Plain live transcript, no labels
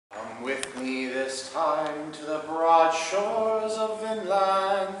with me this time to the broad shores of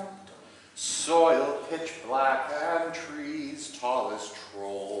Vinland, soil pitch black and trees tall as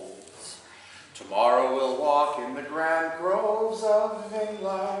trolls. Tomorrow we'll walk in the grand groves of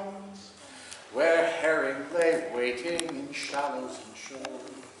Vinland, where herring lay waiting in shallows and shores.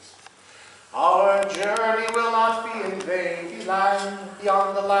 Our journey will not be in vain,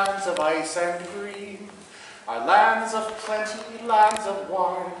 beyond the lands of ice and green, our lands of plenty, lands of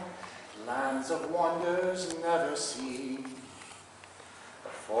wine, lands of wonders never seen. The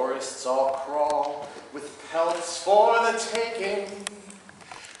forests all crawl with pelts for the taking.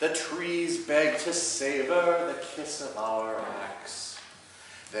 The trees beg to savor the kiss of our axe.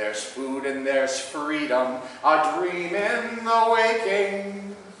 There's food and there's freedom, a dream in the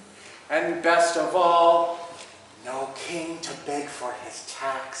waking. And best of all, no king to beg for his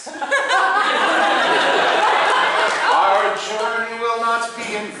tax. Our journey will not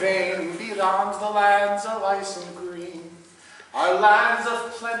be in vain, beyond the lands of ice and green, our lands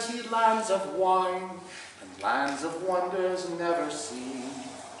of plenty, lands of wine, and lands of wonders never seen.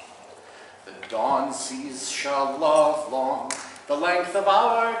 The dawn seas shall love long the length of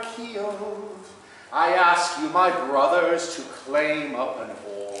our keel. I ask you, my brothers, to claim up an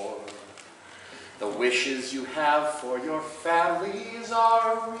oar. The wishes you have for your families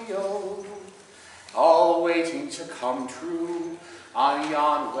are real, all waiting to come true on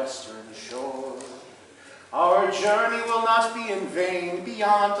yon western shore. Our journey will not be in vain,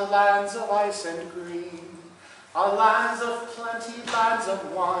 beyond the lands of ice and green, our lands of plenty, lands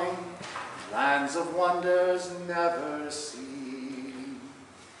of wine, lands of wonders never seen.